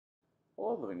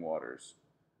Hello, Living Waters.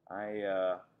 I'm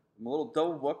a little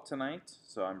double booked tonight,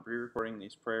 so I'm pre-recording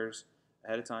these prayers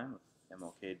ahead of time with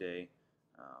MLK Day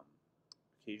um,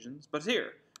 occasions. But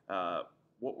here, uh,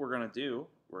 what we're gonna do,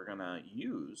 we're gonna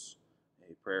use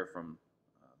a prayer from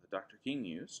that Dr. King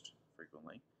used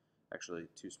frequently. Actually,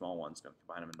 two small ones. Gonna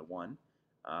combine them into one,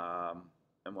 um,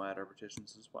 and we'll add our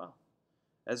petitions as well.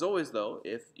 As always, though,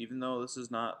 if even though this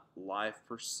is not live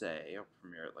per se, or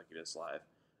premiere it like it is live,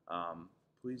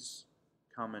 please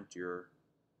comment your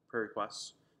prayer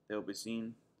requests. They will be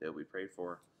seen. They will be prayed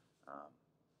for. Um,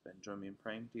 and join me in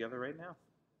praying together right now.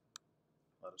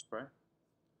 Let us pray.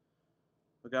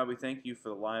 Lord God, we thank you for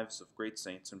the lives of great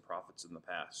saints and prophets in the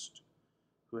past,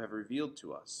 who have revealed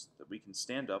to us that we can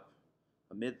stand up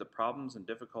amid the problems and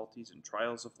difficulties and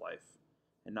trials of life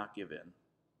and not give in.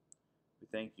 We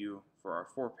thank you for our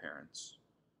foreparents,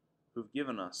 who've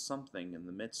given us something in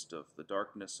the midst of the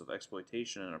darkness of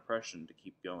exploitation and oppression to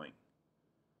keep going.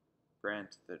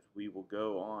 Grant that we will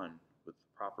go on with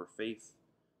the proper faith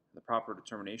and the proper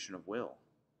determination of will,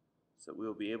 so that we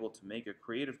will be able to make a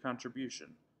creative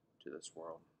contribution to this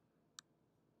world.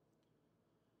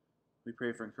 We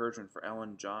pray for encouragement for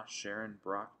Ellen, Josh, Sharon,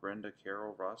 Brock, Brenda,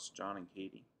 Carol, Russ, John, and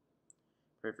Katie.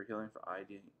 Pray for healing for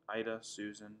Ida,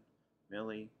 Susan,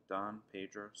 Millie, Don,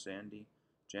 Pedro, Sandy,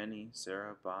 Jenny,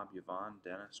 Sarah, Bob, Yvonne,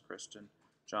 Dennis, Kristen,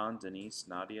 John, Denise,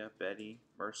 Nadia, Betty,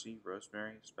 Mercy,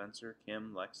 Rosemary, Spencer,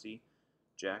 Kim, Lexi,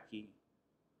 Jackie,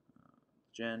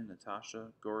 Jen, Natasha,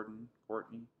 Gordon,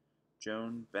 Courtney,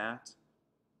 Joan, Bat,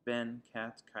 Ben,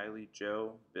 Kat, Kylie,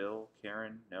 Joe, Bill,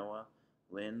 Karen, Noah,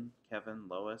 Lynn, Kevin,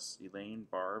 Lois, Elaine,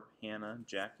 Barb, Hannah,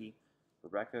 Jackie,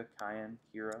 Rebecca, Kyan,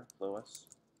 Kira, Lois,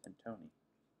 and Tony.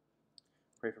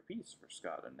 Pray for peace for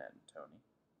Scott, Annette, and Tony.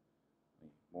 We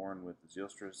mourn with the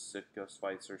Zielstras, Sitka,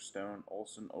 Schweitzer, Stone,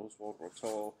 Olson, Oswald,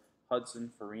 Rotolo,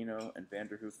 Hudson, Farino, and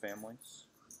Vanderhoof families.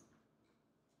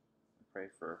 We pray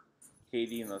for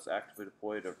Katie and those actively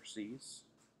deployed overseas,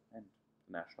 and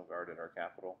the National Guard at our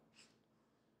capital.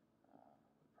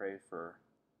 We pray for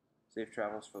safe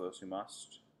travels for those who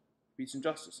must, peace and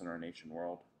justice in our nation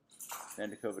world,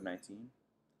 and end to COVID-19. And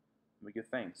we give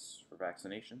thanks for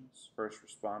vaccinations, first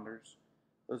responders,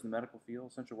 those in the medical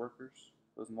field, essential workers,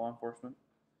 those in law enforcement,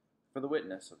 for the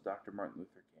witness of Dr. Martin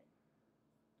Luther King.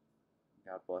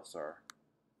 God bless our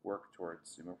work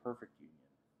towards a more perfect union,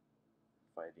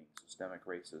 fighting systemic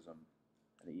racism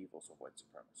and the evils of white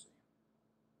supremacy.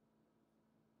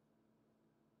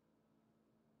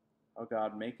 O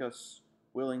God, make us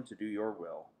willing to do your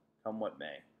will, come what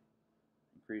may.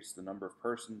 Increase the number of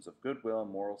persons of goodwill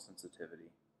and moral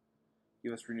sensitivity.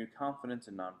 Give us renewed confidence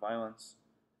in nonviolence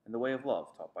and the way of love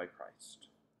taught by Christ.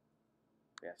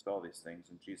 We ask all these things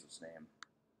in Jesus' name.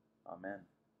 Amen.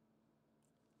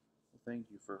 Well, thank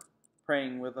you for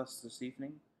praying with us this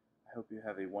evening. I hope you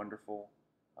have a wonderful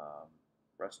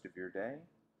rest of your day.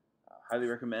 Highly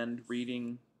recommend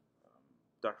reading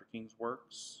Dr. King's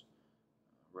works,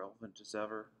 relevant as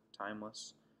ever,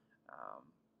 timeless.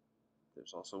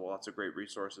 There's also lots of great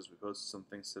resources. We posted some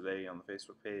things today on the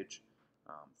Facebook page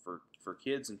for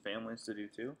kids and families to do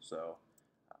too. So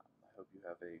I hope you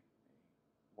have a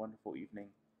wonderful evening,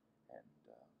 and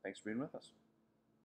thanks for being with us.